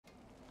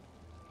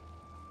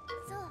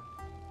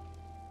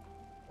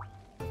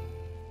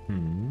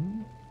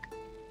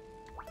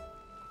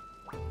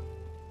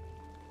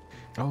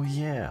Oh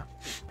yeah,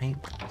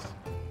 paintballs.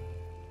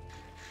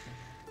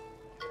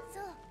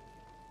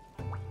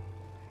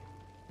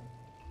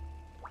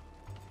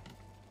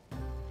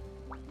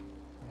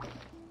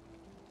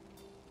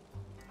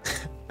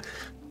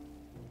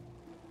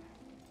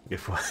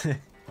 If what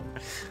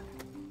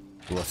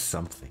was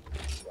something.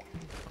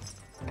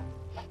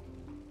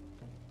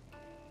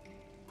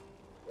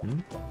 Hmm?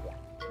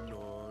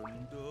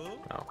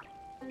 Oh.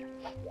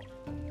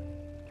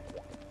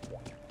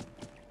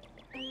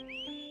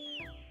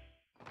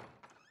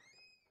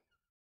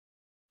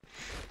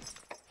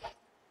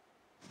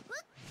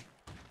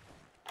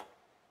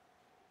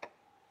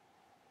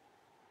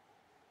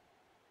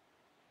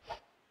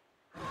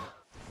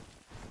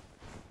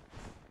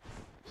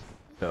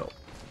 So,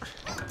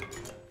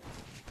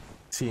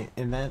 see,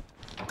 in that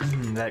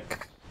that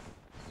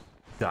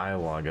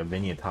dialogue,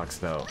 Avinia talks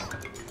about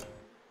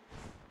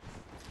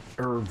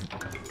her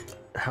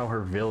how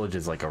her village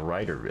is like a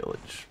writer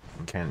village.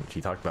 And she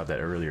talked about that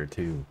earlier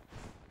too.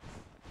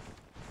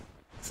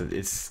 So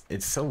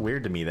it's so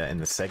weird to me that in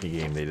the second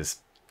game they just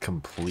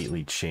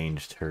completely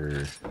changed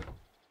her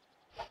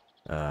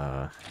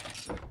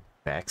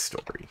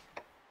backstory.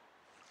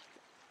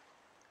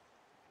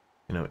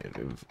 You know,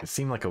 it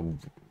seemed like I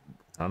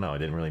don't know, it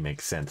didn't really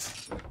make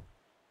sense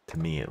to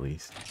me at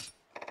least.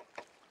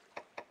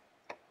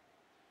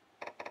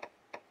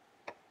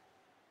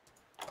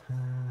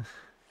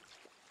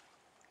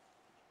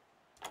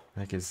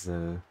 That is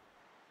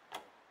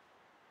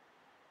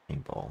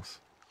paintballs.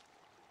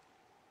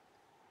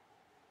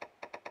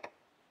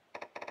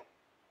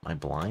 Am I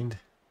blind?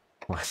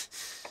 What?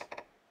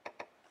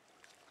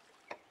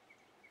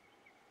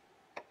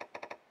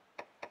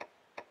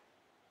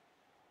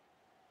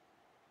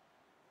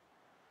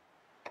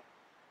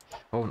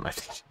 Oh, I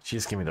think she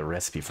just gave me the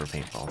recipe for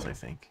paintballs, I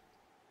think.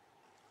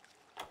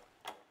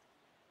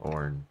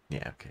 Or,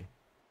 yeah, okay.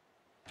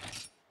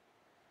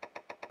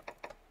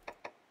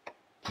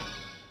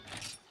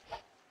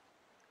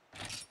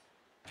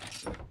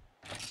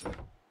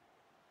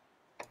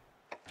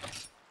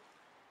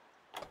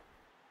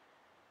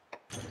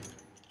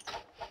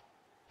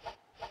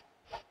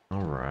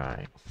 All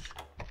right.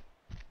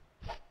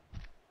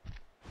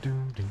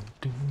 Doom, doom,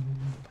 doom.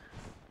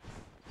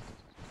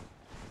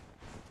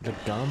 The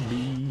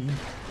Gumby.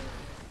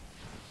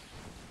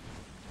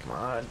 Come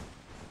on.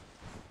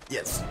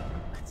 Yes.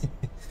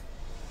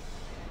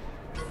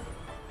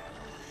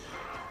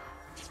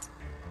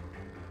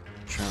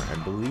 I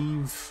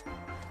believe.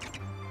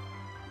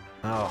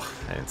 Oh,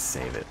 I didn't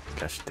save it.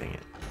 Gosh dang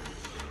it.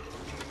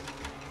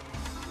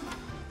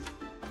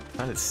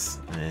 Thought it's.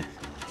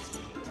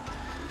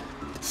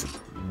 Just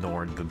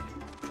ignored the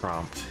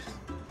prompt.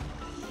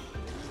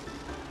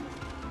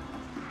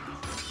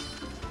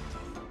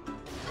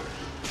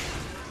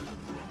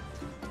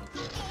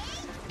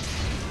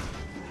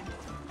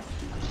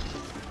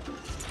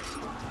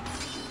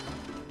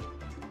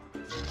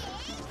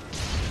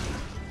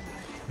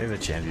 Maybe the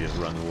champion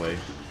run away.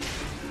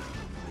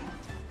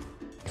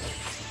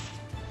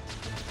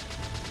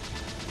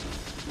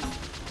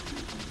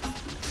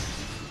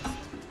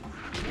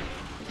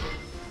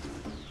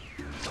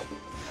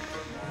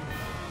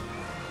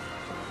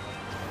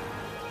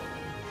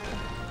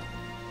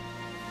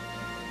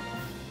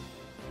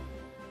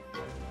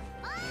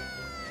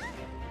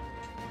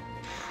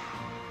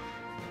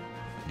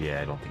 Yeah,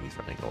 I don't think he's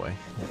running away.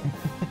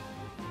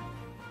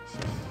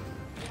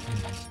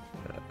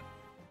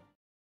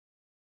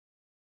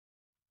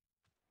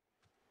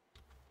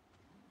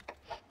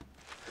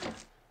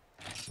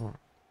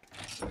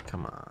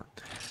 Come on.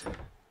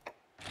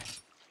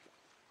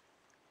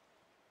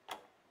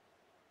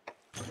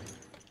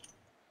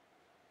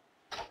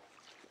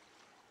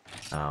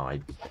 Oh,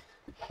 I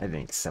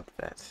didn't accept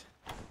that.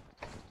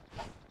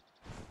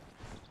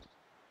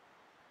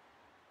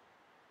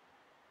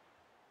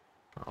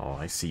 Oh,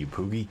 I see you,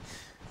 Poogie.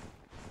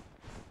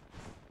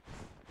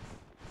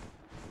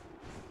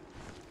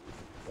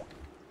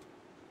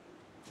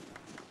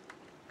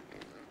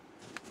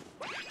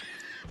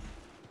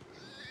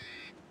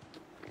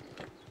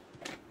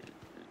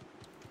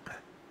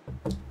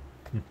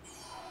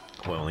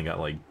 Well, I only got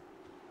like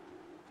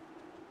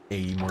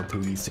 80 more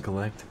Poogies to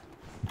collect.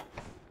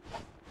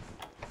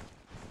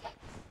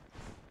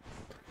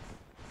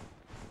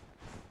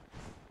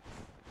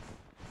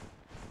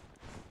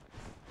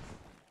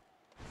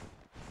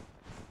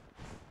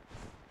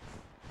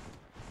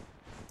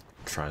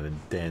 Try the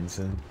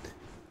dancing.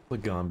 The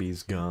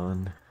Gombi's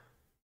gone.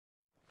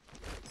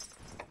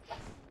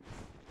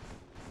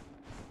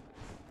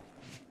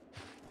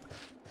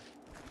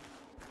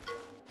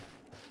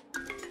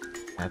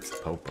 That's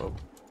Popo.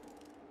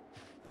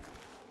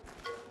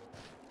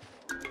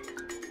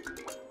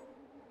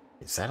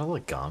 Is that a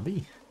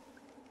Lagombi?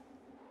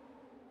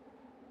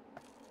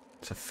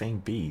 It's a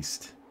fanged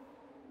beast.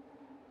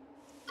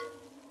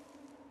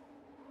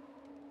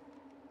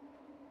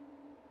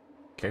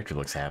 Character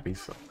looks happy,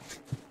 so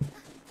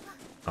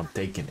I'm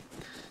taking it.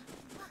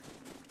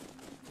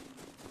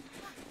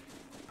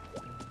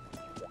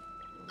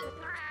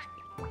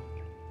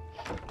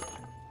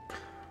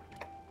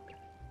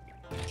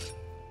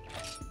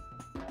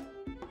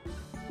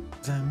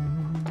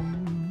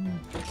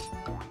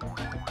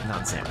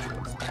 Not Sandra.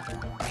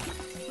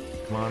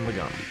 Come on,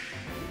 Bagami.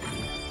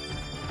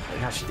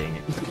 Gosh dang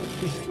it.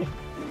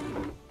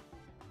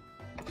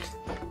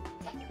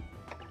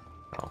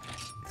 Oh.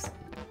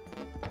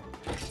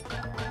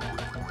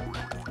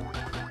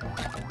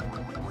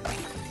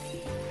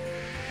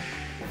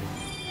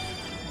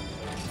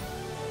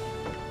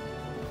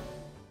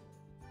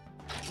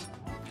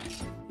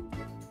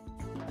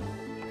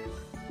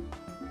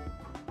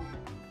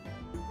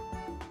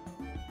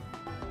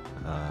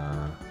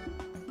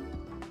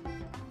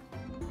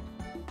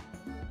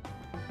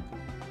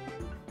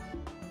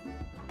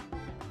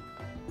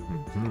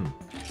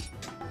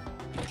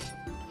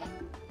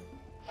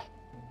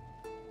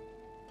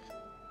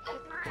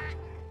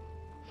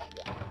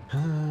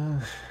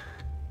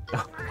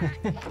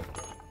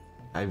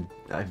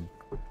 I've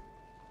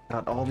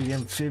got all the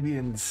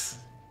amphibians.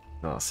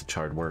 Oh, such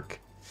hard work.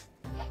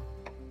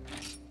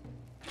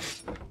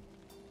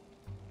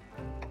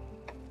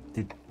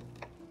 Did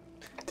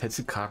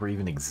Tetsu Copper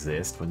even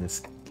exist when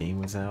this game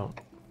was out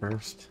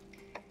first?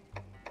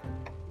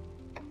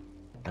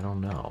 I don't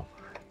know.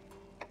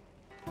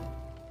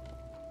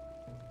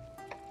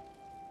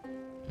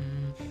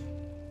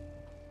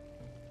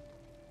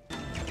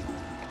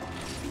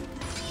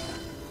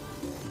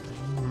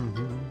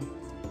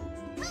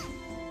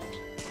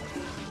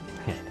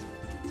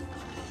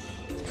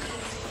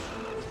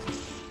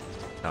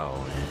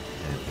 Oh, I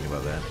didn't think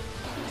about that.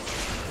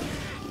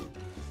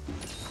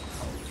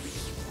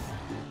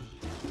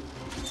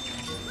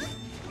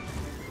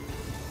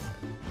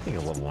 I think a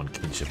level 1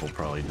 kinship will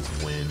probably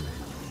just win.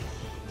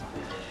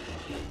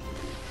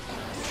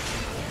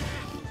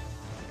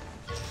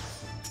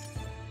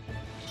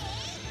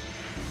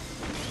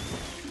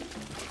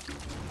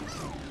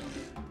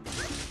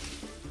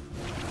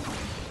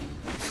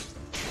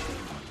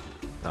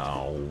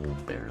 Oh,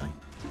 barely.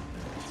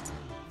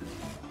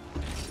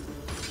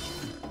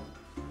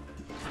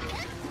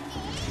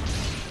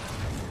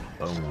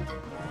 Boom.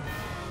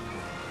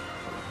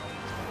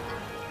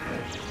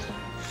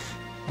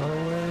 No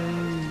way.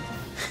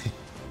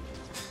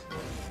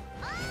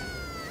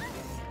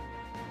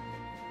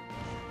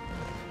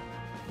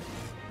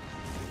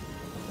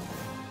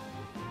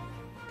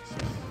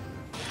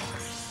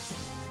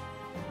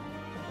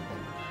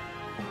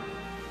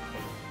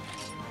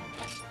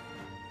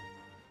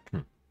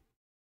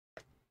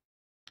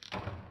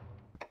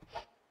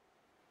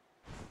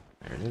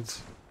 There it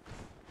is.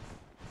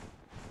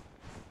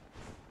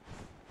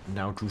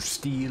 Now to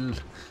steal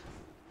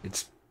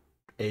its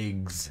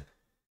eggs.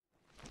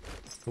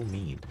 So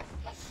mean.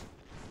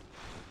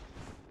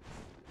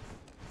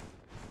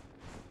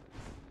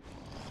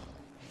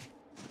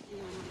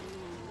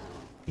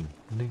 Ding,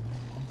 ding.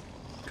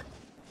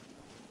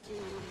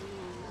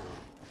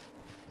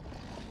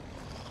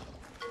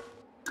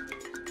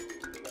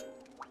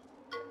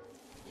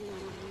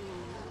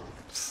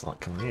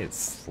 Can we get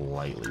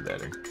slightly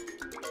better?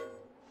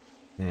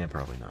 Yeah,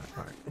 probably not.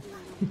 Alright.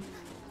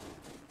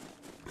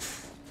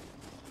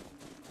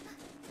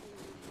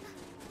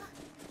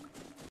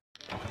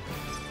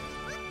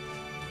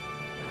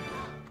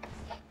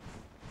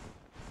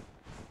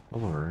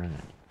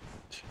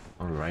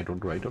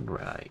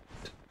 Alright.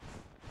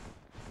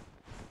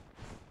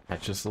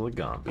 Catch us a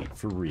Legambi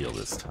for real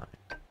this time.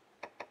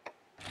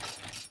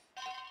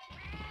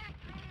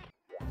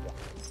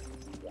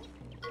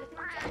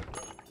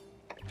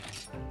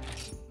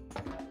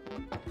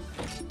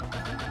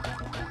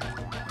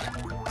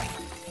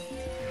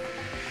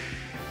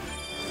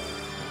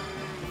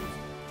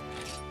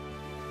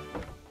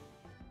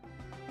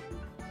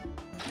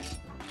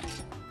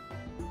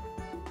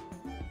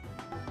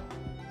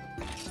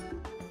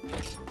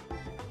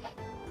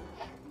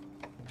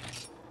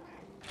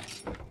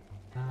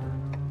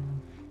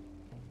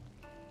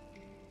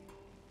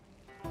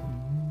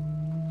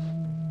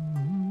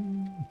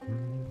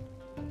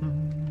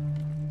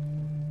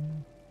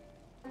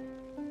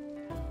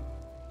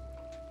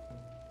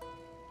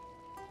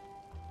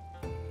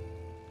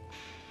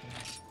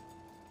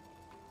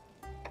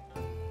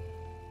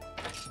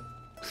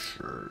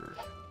 Sure.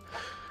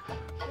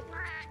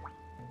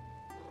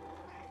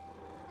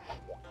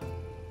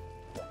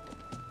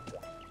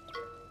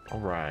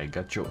 Alright,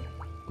 got your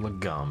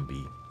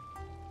Legambi.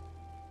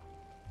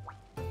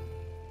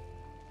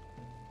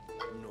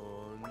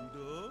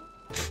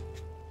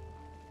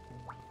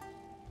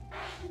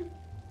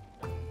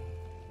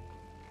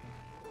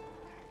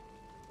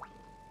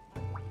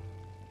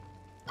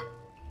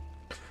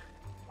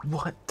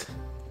 What?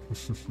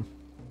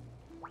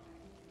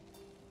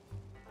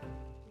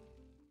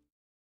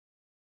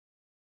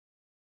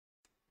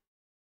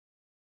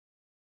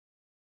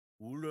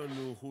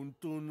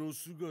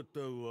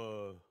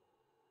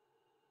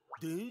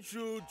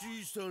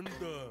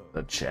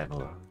 The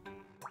channel.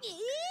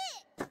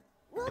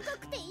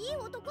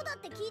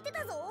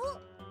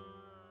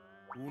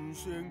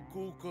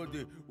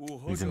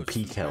 He's in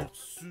peak health.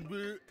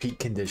 Peak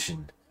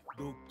condition.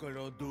 どっか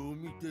らどう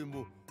見て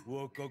も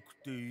若く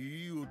て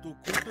いい男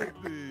だ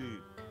べ。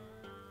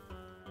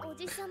お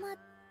じさま、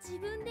自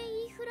分で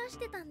言いふらし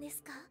てたんで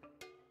すか？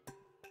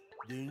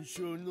伝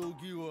承の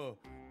儀は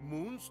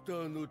モンスタ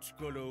ーの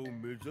力を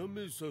目覚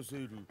めさせ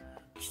る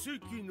奇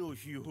跡の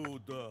秘宝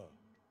だ。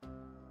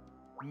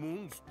モ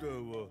ンスタ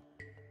ーは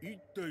一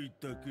体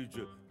だけ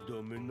じゃ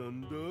ダメな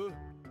んだ。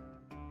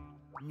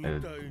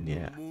2体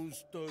のモン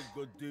スターが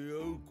出会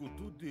うこ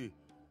とで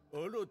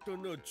新た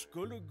な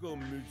力が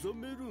目覚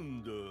める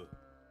んだ。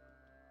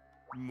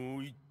も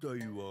う一体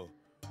は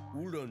オ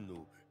ラ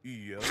の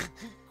イヤー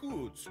フッ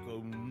クを使う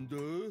んだ。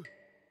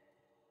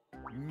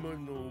今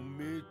のお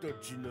めえた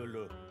ちなら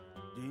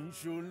伝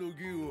承の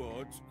儀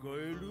を扱え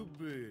る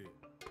べ。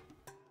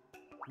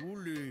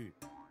俺、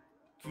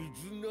絆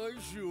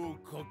石を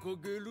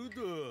掲げる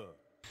だ。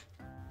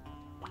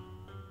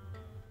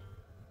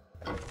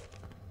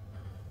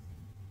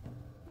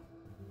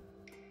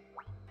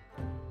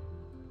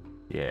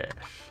Yes.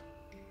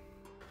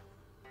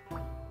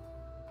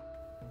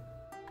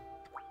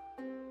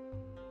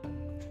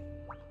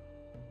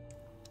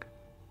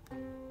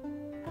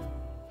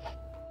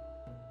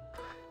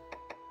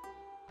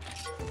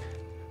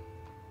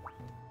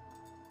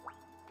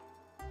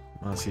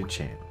 Marcia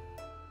Chan.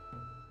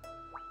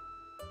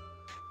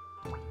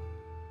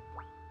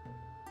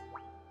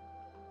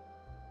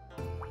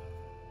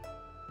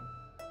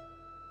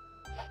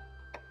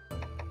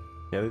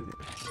 Yeah, I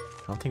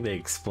don't think they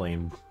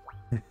explained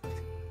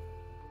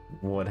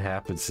what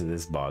happens to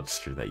this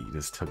monster that you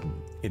just took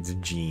its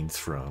genes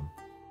from.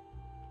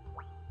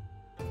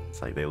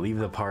 It's like they leave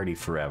the party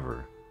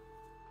forever.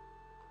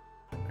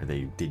 Or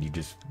did you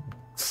just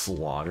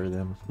slaughter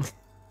them?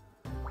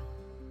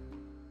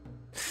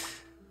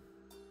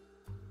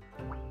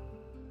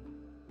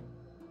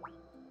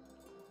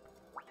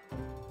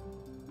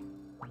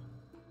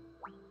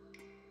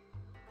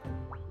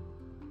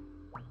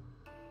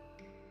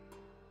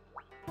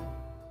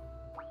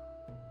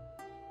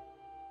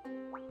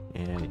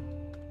 And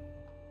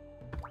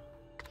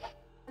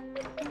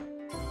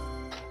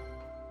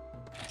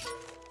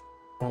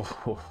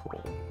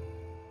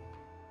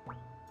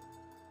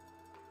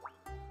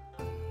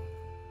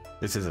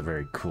this is a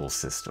very cool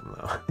system,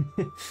 though.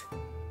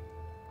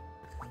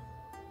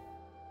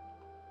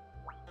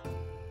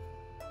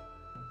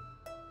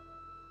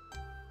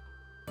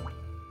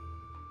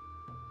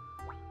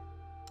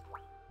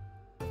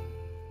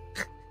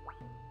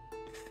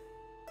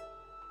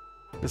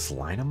 Just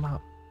line them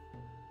up.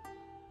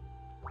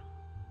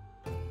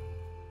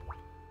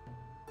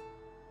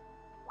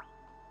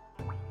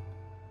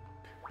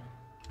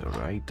 The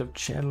rite of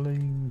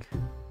channeling. Two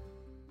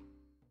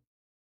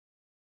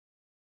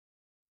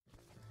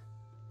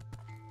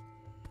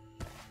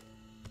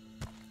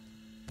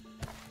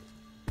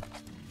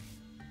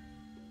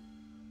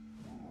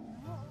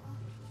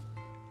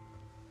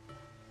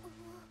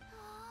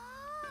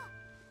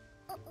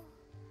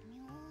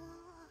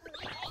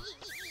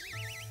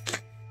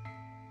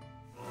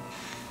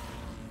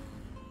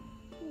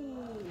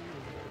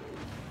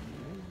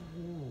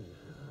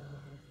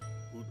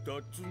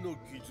つの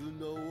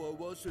絆を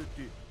合わせて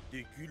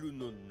できる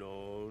のな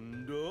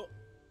んだ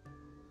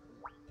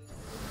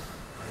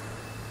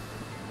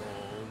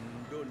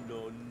な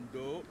んだ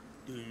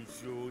伝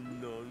承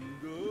なん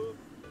だ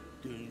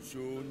伝承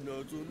な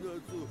ぞな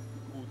ぞ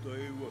答え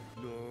は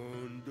な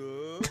んだ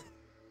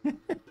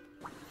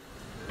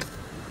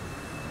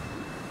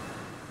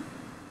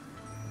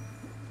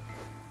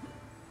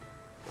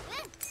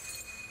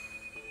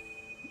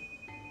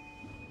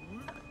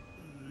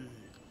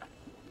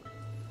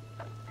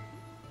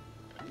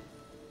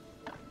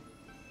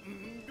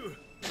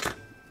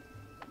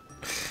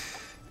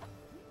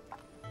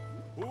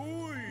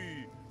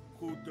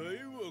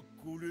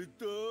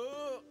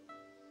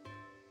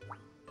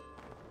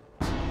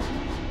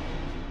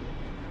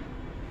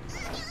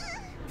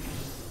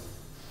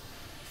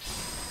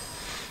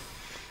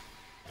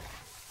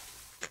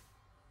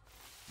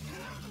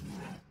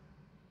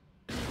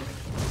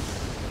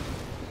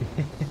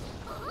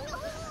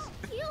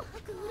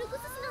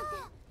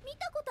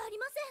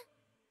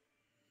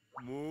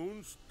モ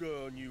ンスタ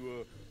ーに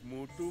は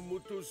もとも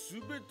とす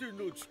べて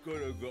の力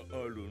が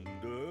あるんだ。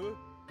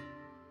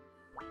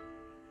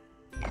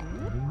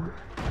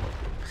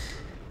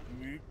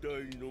みたい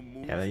の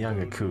モンスタ Yeah, the ー young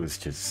の Aku's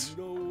just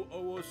絆を合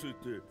わせ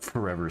て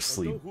forever 片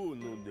sleep. 方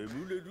の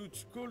眠れる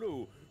力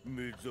を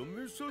目覚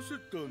めさせ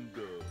たんだ。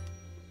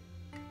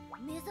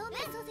目覚め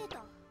させ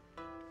た。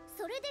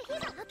それで火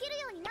が吐ける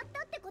ようになっ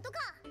たってことか。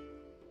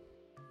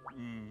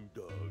ん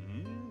だ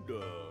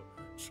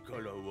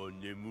力は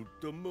眠っ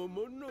たま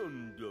まな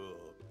んだ。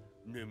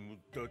眠っ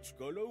た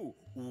力を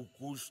起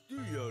こして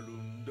やる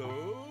んだ。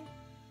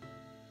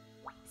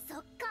そ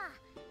っか、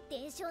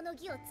伝承の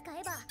儀を使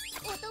えば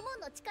お供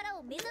の力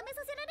を目覚め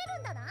させられる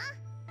んだな。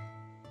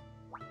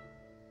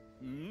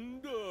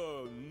んだ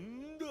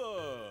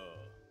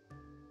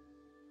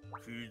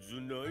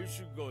絆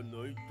石が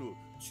ないと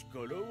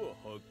力は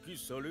発揮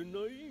されな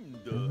いんだ。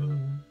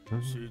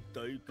生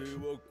態系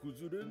は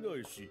崩れな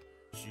いし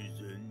自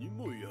然に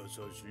も優し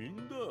いん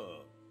だ。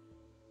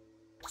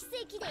奇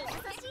跡で優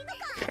しいの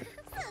か。す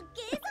っ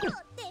げえぞ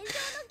伝承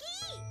の儀。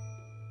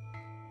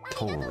ありが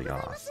とうござい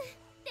ます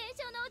伝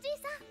承のおじい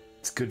さん。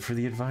It's good for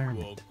the わ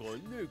environment. かん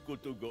ねえこ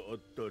とがあっ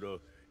たら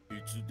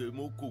いつで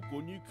もこ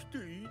こに来て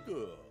いいだ。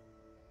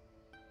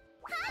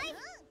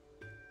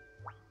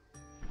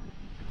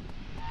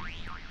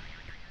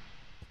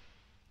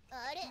あ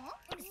れ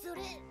そ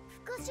れ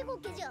ふかしご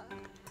けじゃ。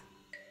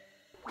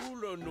オ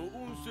ラの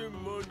温泉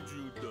まんじ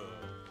ゅうだ。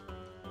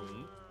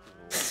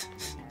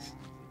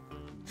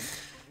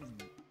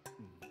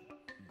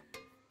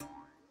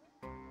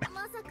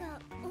まさか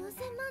温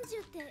泉まんじゅ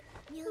うって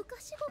ふか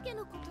しごけ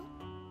のこと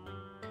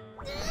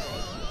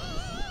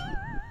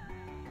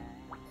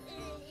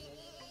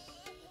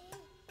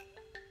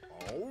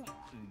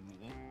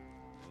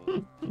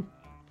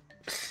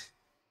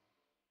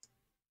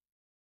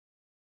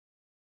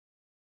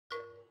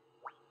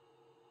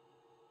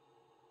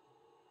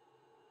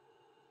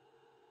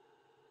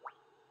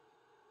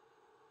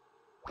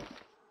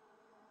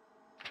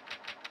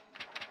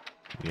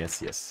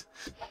？Yes, yes.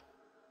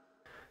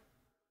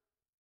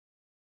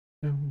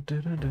 Dum,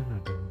 dum, dum,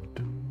 dum, dum,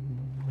 dum.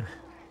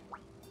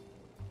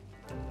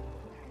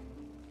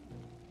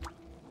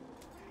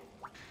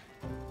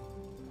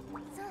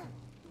 そう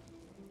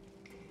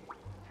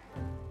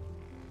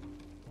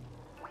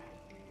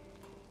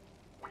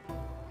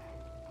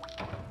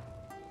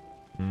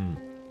うん。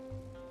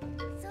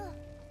そう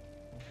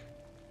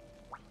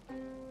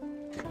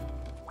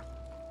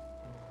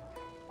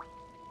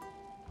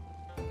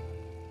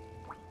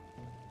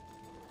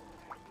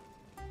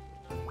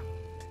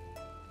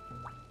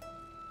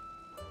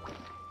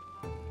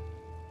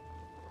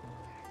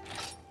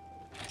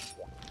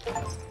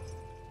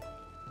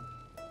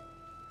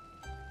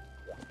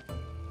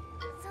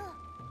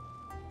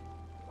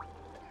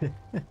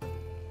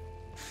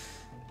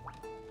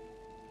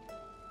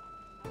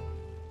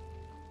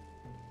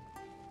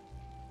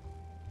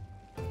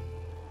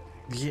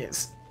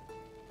Yes.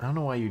 I don't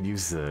know why you'd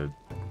use the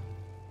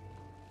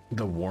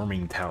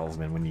warming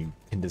talisman when you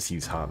can just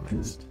use hot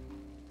mist.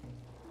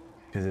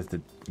 Because if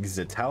the use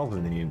the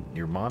talisman, then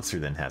your monster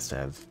then has to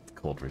have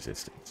cold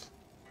resistance.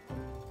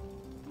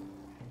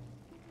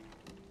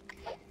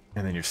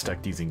 And then you're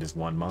stuck using just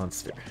one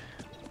monster.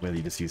 Whether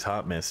you just use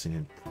hot mist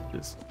and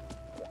just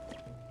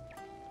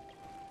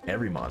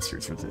every monster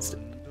is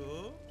resistant.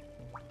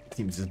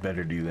 Seems just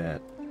better to do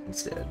that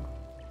instead.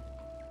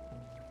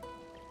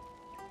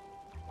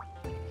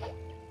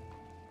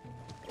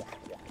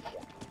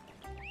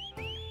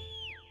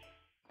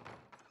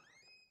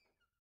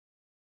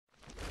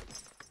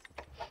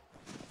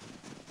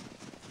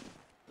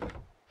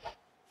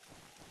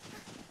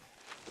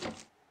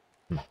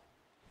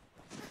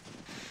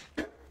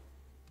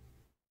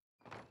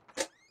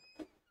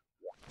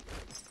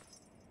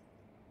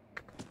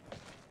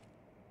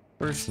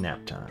 First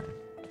nap time.